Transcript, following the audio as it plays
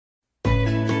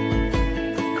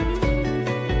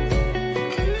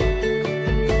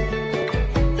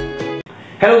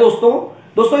Hello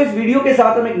दोस्तों इस video के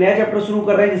साथ हम एक नया चैप्टर शुरू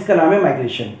कर रहे हैं जिसका नाम है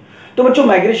माइग्रेशन। तो बच्चों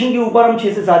माइग्रेशन के ऊपर हम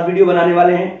 6 से 7 वीडियो बनाने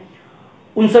वाले हैं।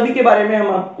 उन सभी के बारे में हम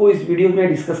आपको इस वीडियो में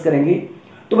डिस्कस करेंगे।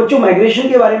 तो बच्चों माइग्रेशन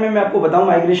के बारे में मैं आपको बताऊं,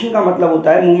 माइग्रेशन का मतलब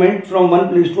होता है movement from one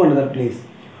place to another place,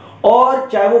 और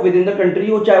चाहे वो विद इन द कंट्री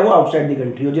हो चाहे वो आउटसाइड द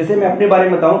कंट्री हो। जैसे मैं अपने बारे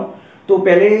में बताऊं तो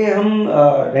पहले हम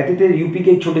रहते थे यूपी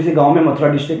के एक छोटे से गाँव में, मथुरा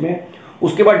डिस्ट्रिक्ट में।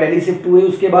 उसके बाद दिल्ली शिफ्ट हुए,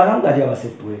 उसके बाद हम गाजियाबाद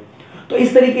शिफ्ट हुए। तो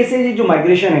इस तरीके से ये जो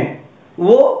माइग्रेशन है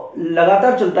वो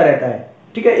लगातार चलता रहता है।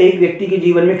 ठीक है, एक व्यक्ति के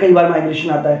जीवन में कई बार माइग्रेशन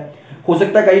आता है, हो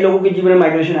सकता है कई लोगों के जीवन में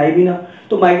माइग्रेशन आए भी ना।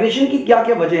 तो माइग्रेशन की क्या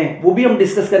क्या वजह हैं वो भी हम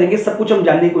डिस्कस करेंगे, सब कुछ हम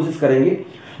जानने की कोशिश करेंगे।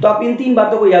 तो आप इन 3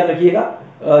 बातों को याद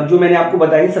रखिएगा जो मैंने आपको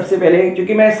बताई। सबसे पहले,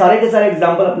 क्योंकि मैं सारे के सारे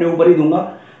एग्जाम्पल अपने ऊपर ही दूंगा,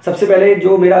 सबसे पहले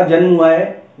जो मेरा जन्म हुआ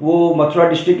है वो मथुरा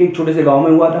डिस्ट्रिक्ट के एक छोटे से गाँव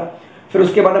में हुआ था। फिर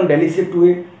उसके बाद हम दिल्ली शिफ्ट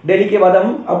हुए, दिल्ली के बाद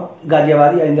हम अब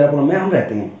गाजियाबाद या इंदिरापुरम में हम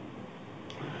रहते हैं।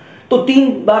 तो 3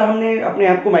 बार हमने अपने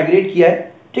आप को माइग्रेट किया है।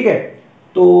 ठीक है,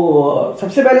 तो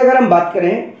सबसे पहले अगर हम बात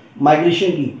करें माइग्रेशन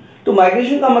की, तो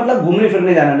माइग्रेशन का मतलब घूमने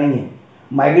फिरने जाना नहीं है।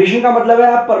 माइग्रेशन का मतलब है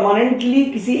आप परमानेंटली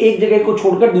किसी एक जगह को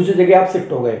छोड़कर दूसरी जगह आप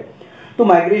शिफ्ट हो गए। तो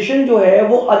माइग्रेशन जो है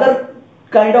वो अदर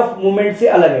काइंड ऑफ मूवमेंट से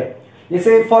अलग है।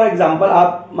 जैसे फॉर एग्जांपल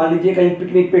आप मान लीजिए कहीं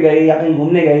पिकनिक पे गए या कहीं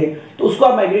घूमने गए, तो उसको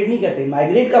आप माइग्रेट नहीं करते।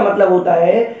 माइग्रेट का मतलब होता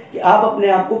है कि आप अपने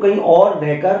आप को कहीं और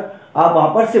रहकर आप वहां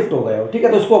पर शिफ्ट हो गए हो। ठीक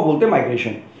है, तो उसको आप बोलते हैं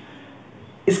माइग्रेशन।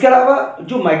 इसके अलावा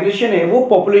जो माइग्रेशन है वो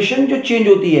पॉपुलेशन जो चेंज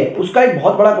होती है उसका एक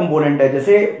बहुत बड़ा कंपोनेंट है।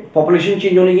 जैसे पॉपुलेशन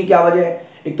चेंज होने की क्या वजह है?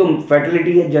 एक तो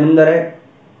फर्टिलिटी है, जन्म दर है,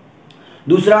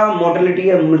 दूसरा मोर्टेलिटी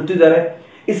है, मृत्यु दर है।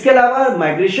 इसके अलावा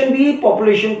माइग्रेशन भी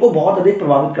पॉपुलेशन को बहुत अधिक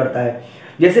प्रभावित करता है।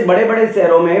 जैसे बड़े बड़े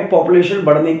शहरों में पॉपुलेशन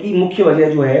बढ़ने की मुख्य वजह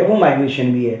जो है वो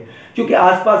माइग्रेशन भी है, क्योंकि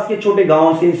आसपास के छोटे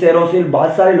गाँव से, शहरों से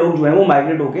बहुत सारे लोग जो है वो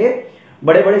माइग्रेट होकर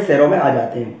बड़े बड़े शहरों में आ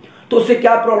जाते हैं। तो उससे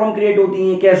क्या प्रॉब्लम क्रिएट होती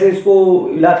है, कैसे इसको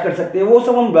इलाज कर सकते हैं, वो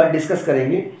सब हम डिस्कस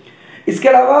करेंगे। इसके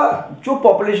अलावा जो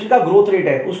पॉपुलेशन का ग्रोथ रेट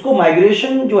है उसको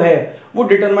माइग्रेशन जो है वो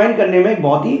डिटरमाइन करने में एक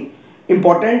बहुत ही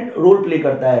इंपॉर्टेंट रोल प्ले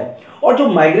करता है। और जो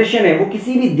माइग्रेशन है वो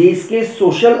किसी भी देश के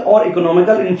सोशल और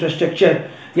इकोनॉमिकल इंफ्रास्ट्रक्चर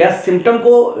या सिम्टम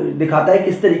को दिखाता है,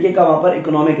 किस तरीके का वहाँ पर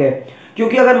इकोनॉमिक है।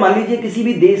 क्योंकि अगर मान लीजिए किसी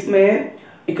भी देश में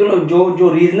जो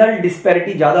रीजनल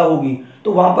डिस्पैरिटी ज़्यादा होगी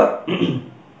तो वहाँ पर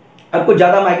आपको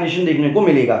ज़्यादा माइग्रेशन देखने को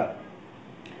मिलेगा।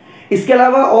 इसके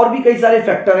अलावा और भी कई सारे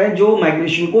फैक्टर हैं जो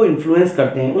माइग्रेशन को इन्फ्लुएंस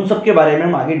करते हैं, उन सब के बारे में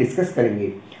हम आगे डिस्कस करेंगे।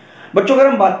 बच्चों अगर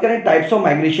हम बात करें टाइप्स ऑफ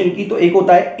माइग्रेशन की, तो एक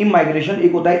होता है इमाइग्रेशन,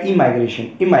 एक होता है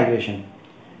इमाइग्रेशन।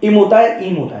 इम होता है,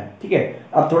 ईम होता है। ठीक है,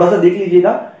 आप थोड़ा सा देख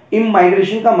लीजिएगा।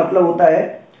 इमाइग्रेशन का मतलब होता है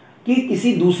कि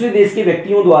किसी दूसरे देश के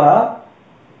व्यक्तियों द्वारा,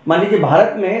 मान लीजिए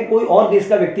भारत में कोई और देश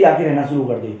का व्यक्ति आके रहना शुरू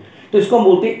कर दे, तो इसको हम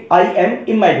बोलते हैं आई एम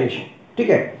इमाइग्रेशन। ठीक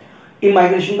है,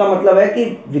 इमाइग्रेशन का मतलब है कि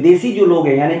विदेशी जो लोग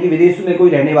हैं, यानी कि विदेश में कोई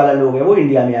रहने वाला लोग है वो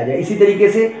इंडिया में आ जाए। इसी तरीके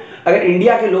से अगर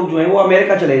इंडिया के लोग जो हैं वो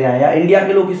अमेरिका चले जाएं या इंडिया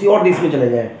के लोग किसी और देश में चले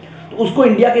जाएं, तो उसको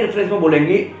इंडिया के रेफरेंस में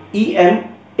बोलेंगे ई एम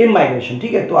इमाइग्रेशन।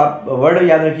 ठीक है, तो आप वर्ड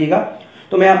याद रखिएगा।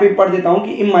 तो मैं यहाँ पे पढ़ देता हूँ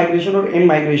कि इमाइग्रेशन और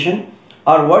immigration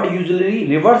are word usually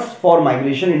reverse for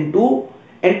migration into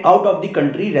and out of the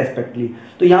country respectively.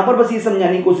 तो यहाँ पर बस ये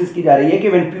समझाने की कोशिश की जा रही है कि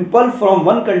when people from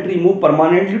one country move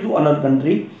permanently to another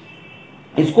country,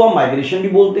 इसको हम माइग्रेशन भी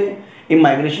बोलते हैं,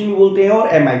 इमाइग्रेशन भी बोलते हैं और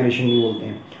एमाइग्रेशन भी बोलते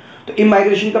हैं। तो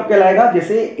इमाइग्रेशन कब कहलाएगा?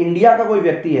 जैसे इंडिया का कोई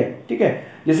व्यक्ति है, ठीक है,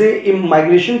 जैसे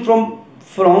immigration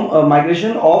from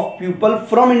migration of people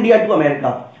from India to America,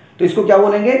 तो इसको क्या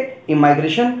बोलेंगे?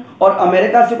 इमाइग्रेशन। और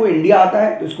अमेरिका से कोई इंडिया आता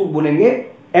है तो इसको बोलेंगे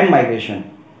एमाइग्रेशन।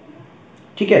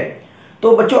 ठीक है,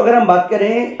 तो बच्चों अगर हम बात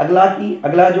करें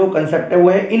अगला जो कंसेप्ट है वो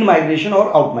है इन माइग्रेशन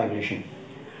और आउट माइग्रेशन।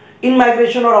 इन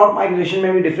माइग्रेशन और आउट माइग्रेशन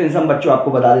में भी डिफरेंस हम बच्चों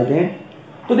आपको बता देते हैं।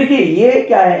 तो देखिए ये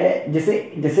क्या है,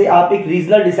 जैसे आप एक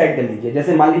रीजनल डिसाइड कर लीजिए।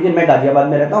 जैसे मान लीजिए मैं गाजियाबाद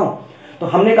में रहता हूँ, तो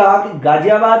हमने कहा कि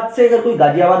गाजियाबाद से अगर कोई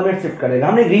गाजियाबाद में शिफ्ट करेगा,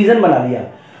 हमने रीजन बना लिया,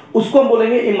 उसको हम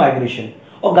बोलेंगे इन माइग्रेशन।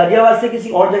 और गाजियाबाद से किसी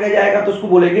और जगह जाएगा तो उसको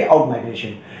बोलेंगे आउट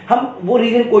माइग्रेशन। हम वो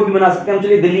रीजन कोई भी बना सकते हैं। हम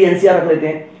चलिए दिल्ली एनसीआर रख लेते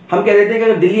हैं। हम कह देते हैं कि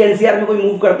अगर दिल्ली एनसीआर में कोई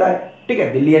मूव करता है, ठीक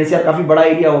है, दिल्ली एनसीआर काफी बड़ा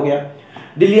एरिया हो गया,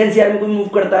 दिल्ली एनसीआर में कोई मूव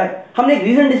करता है, हमने एक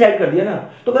रीजन डिसाइड कर दिया ना।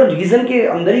 तो अगर रीजन के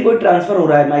अंदर ही कोई ट्रांसफर हो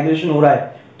रहा है, माइग्रेशन हो रहा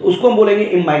है, तो उसको हम बोलेंगे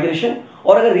इन माइग्रेशन।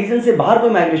 और अगर रीजन से बाहर कोई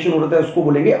माइग्रेशन हो रहा है उसको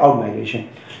बोलेंगे आउट माइग्रेशन।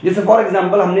 जैसे फॉर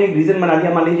एग्जांपल हमने एक रीजन बना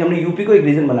लिया, मान लीजिए हमने यूपी को एक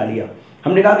रीजन बना लिया,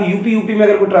 हमने कहा कि यूपी में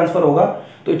अगर कोई ट्रांसफर होगा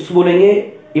तो इसको बोलेंगे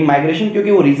इन माइग्रेशन,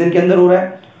 क्योंकि वो रीजन के अंदर हो रहा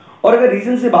है। और अगर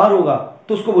रीजन से बाहर होगा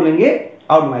तो उसको बोलेंगे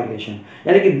आउट माइग्रेशन।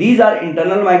 यानी कि these are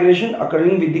internal migration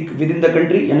occurring with in the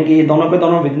country, यानी कि ये दोनों पे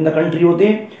दोनों विद इन द कंट्री होते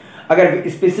हैं। अगर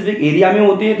स्पेसिफिक एरिया में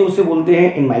होते हैं तो उससे बोलते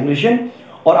हैं इन माइग्रेशन,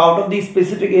 और out of the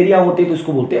specific area होते हैं तो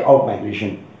इसको बोलते हैं आउट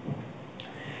माइग्रेशन।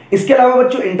 इसके अलावा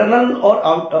बच्चों इंटरनल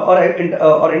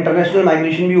और इंटरनेशनल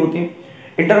माइग्रेशन भी होते हैं।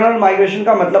 इंटरनल माइग्रेशन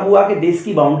का मतलब हुआ कि देश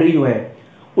की बाउंड्री जो है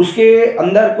उसके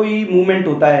अंदर कोई मूवमेंट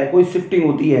होता है, कोई शिफ्टिंग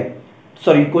होती है,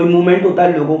 सॉरी कोई मूवमेंट होता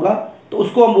है लोगों का, तो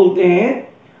उसको हम बोलते हैं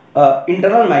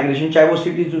इंटरनल माइग्रेशन। चाहे वो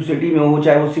सिटी टू सिटी में हो,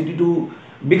 चाहे वो सिटी टू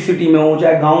बिग सिटी में हो,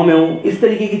 चाहे गांव में हो, इस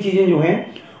तरीके की चीज़ें जो हैं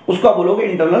उसको आप बोलोगे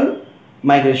इंटरनल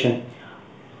माइग्रेशन।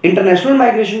 इंटरनेशनल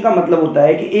माइग्रेशन का मतलब होता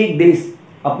है कि एक देश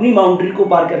अपनी बाउंड्री को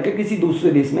पार करके किसी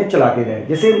दूसरे देश में चला के जाए।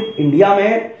 जैसे इंडिया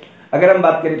में अगर हम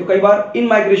बात करें तो कई बार इन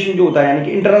माइग्रेशन जो होता है, यानी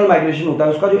कि इंटरनल माइग्रेशन होता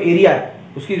है, उसका जो एरिया है,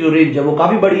 उसकी जो रेंज है वो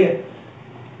काफ़ी बड़ी है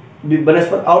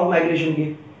बनस्पत आउट माइग्रेशन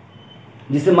की।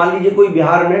 जिससे मान लीजिए कोई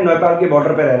बिहार में नेपाल के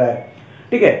बॉर्डर पर रह रहा है,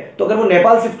 ठीक है, तो अगर वो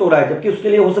नेपाल शिफ्ट हो रहा है, जबकि उसके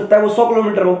लिए हो सकता है वो 100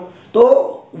 किलोमीटर हो, तो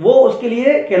वो उसके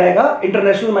लिए कहलाएगा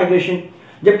इंटरनेशनल माइग्रेशन।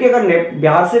 जबकि अगर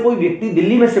बिहार से कोई व्यक्ति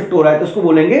दिल्ली में शिफ्ट हो रहा है तो उसको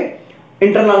बोलेंगे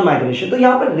इंटरनल माइग्रेशन। तो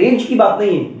यहाँ पर रेंज की बात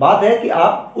नहीं है, बात है कि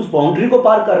आप उस बाउंड्री को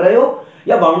पार कर रहे हो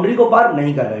या बाउंड्री को पार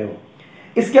नहीं कर रहे हो।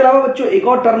 इसके अलावा बच्चों एक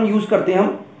और टर्म यूज करते हैं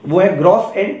हम, वो है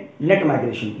ग्रॉस एंड नेट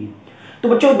माइग्रेशन की। तो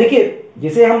बच्चों देखिए,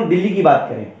 जैसे हम दिल्ली की बात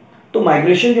करें तो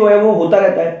माइग्रेशन जो है वो होता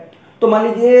रहता है। तो मान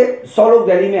लीजिए 100 लोग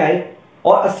दिल्ली में आए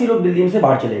और 80 लोग दिल्ली से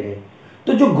बाहर चले गए,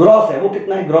 तो जो ग्रॉस है वो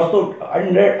कितना है? ग्रॉस तो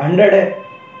 100 है,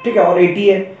 ठीक है, और 80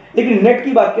 है। लेकिन नेट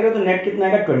की बात करें तो नेट कितना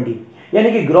है? 20।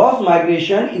 यानी कि gross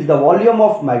migration is the volume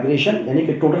of migration, यानी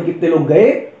कि टोटल कितने लोग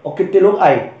गए और कितने लोग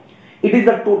आए। It is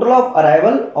the total of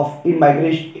arrival of in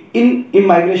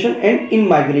migration and in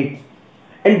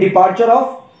migrates and departure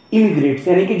of immigrants,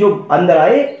 यानी कि जो अंदर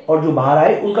आए और जो बाहर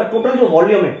आए उनका टोटल जो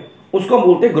वॉल्यूम है उसको हम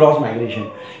बोलते हैं ग्रॉस माइग्रेशन।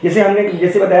 जैसे हमने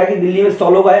जैसे बताया कि दिल्ली में 100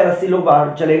 लोग आए और 80 लोग बाहर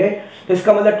चले गए, तो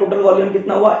इसका मतलब टोटल वॉल्यूम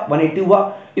कितना हुआ? 180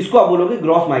 हुआ। इसको आप बोलोगे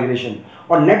ग्रॉस माइग्रेशन।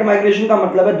 और नेट माइग्रेशन का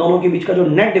मतलब है दोनों के बीच का जो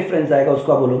नेट डिफरेंस आएगा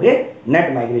उसको आप बोलोगे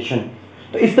नेट माइग्रेशन।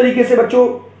 तो इस तरीके से बच्चों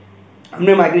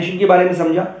हमने माइग्रेशन के बारे में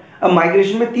समझा। अब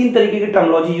माइग्रेशन में 3 तरीके की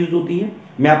टर्मिनोलॉजी यूज होती है,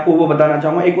 मैं आपको वो बताना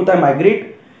चाहूँगा। एक होता है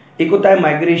माइग्रेट, एक होता है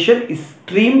माइग्रेशन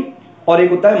स्ट्रीम, और एक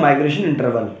होता है माइग्रेशन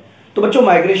इंटरवल। तो बच्चों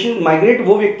माइग्रेट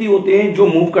वो व्यक्ति होते हैं जो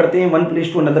मूव करते हैं one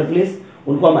place to another place,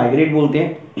 उनको हम माइग्रेट बोलते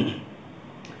हैं।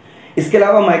 इसके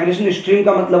अलावा माइग्रेशन स्ट्रीम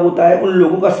का मतलब होता है उन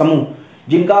लोगों का समूह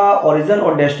जिनका ओरिजिन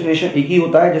और डेस्टिनेशन एक ही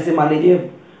होता है। जैसे मान लीजिए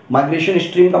माइग्रेशन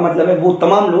स्ट्रीम का मतलब है वो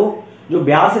तमाम लोग जो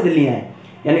बिहार से दिल्ली आए,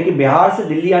 यानी कि बिहार से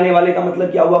दिल्ली आने वाले का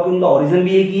मतलब क्या हुआ कि उनका ओरिजिन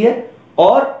भी एक ही है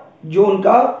और जो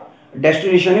उनका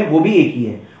डेस्टिनेशन है वो भी एक ही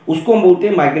है, उसको हम बोलते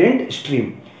हैं माइग्रेंट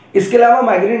स्ट्रीम। इसके अलावा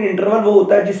माइग्रेंट इंटरवल वो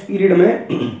होता है जिस पीरियड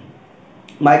में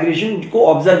माइग्रेशन को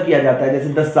ऑब्जर्व किया जाता है, जैसे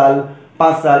 10 साल,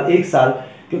 5 साल, 1 साल,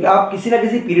 क्योंकि आप किसी ना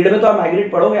किसी पीरियड में तो आप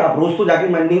माइग्रेट पढ़ोगे, आप रोज तो जाके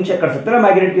नहीं चेक कर सकते ना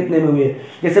माइग्रेट कितने में हुए।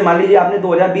 जैसे मान लीजिए आपने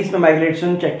 2020 में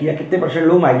माइग्रेशन चेक किया, कितने %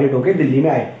 लोग माइग्रेट होकर दिल्ली में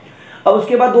आए, अब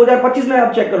उसके बाद 2025 में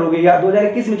आप चेक करोगे या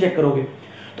 2021 में चेक करोगे।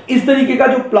 तो इस तरीके का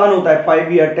जो प्लान होता है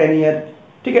 5 ईयर 10 ईयर,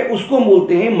 ठीक है, उसको हम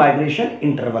बोलते हैं माइग्रेशन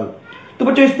इंटरवल। तो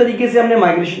बच्चों इस तरीके से हमने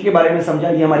माइग्रेशन के बारे में समझा,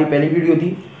 ये हमारी पहली वीडियो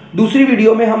थी। दूसरी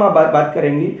वीडियो में हम बात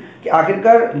करेंगे कि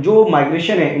आखिरकार जो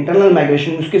माइग्रेशन है इंटरनल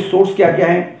माइग्रेशन, उसके सोर्स क्या क्या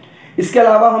हैं। इसके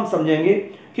अलावा हम समझेंगे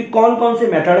कि कौन कौन से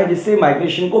मेथड है जिससे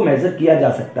माइग्रेशन को मेजर किया जा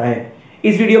सकता है।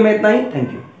 इस वीडियो में इतना ही,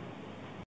 थैंक यू।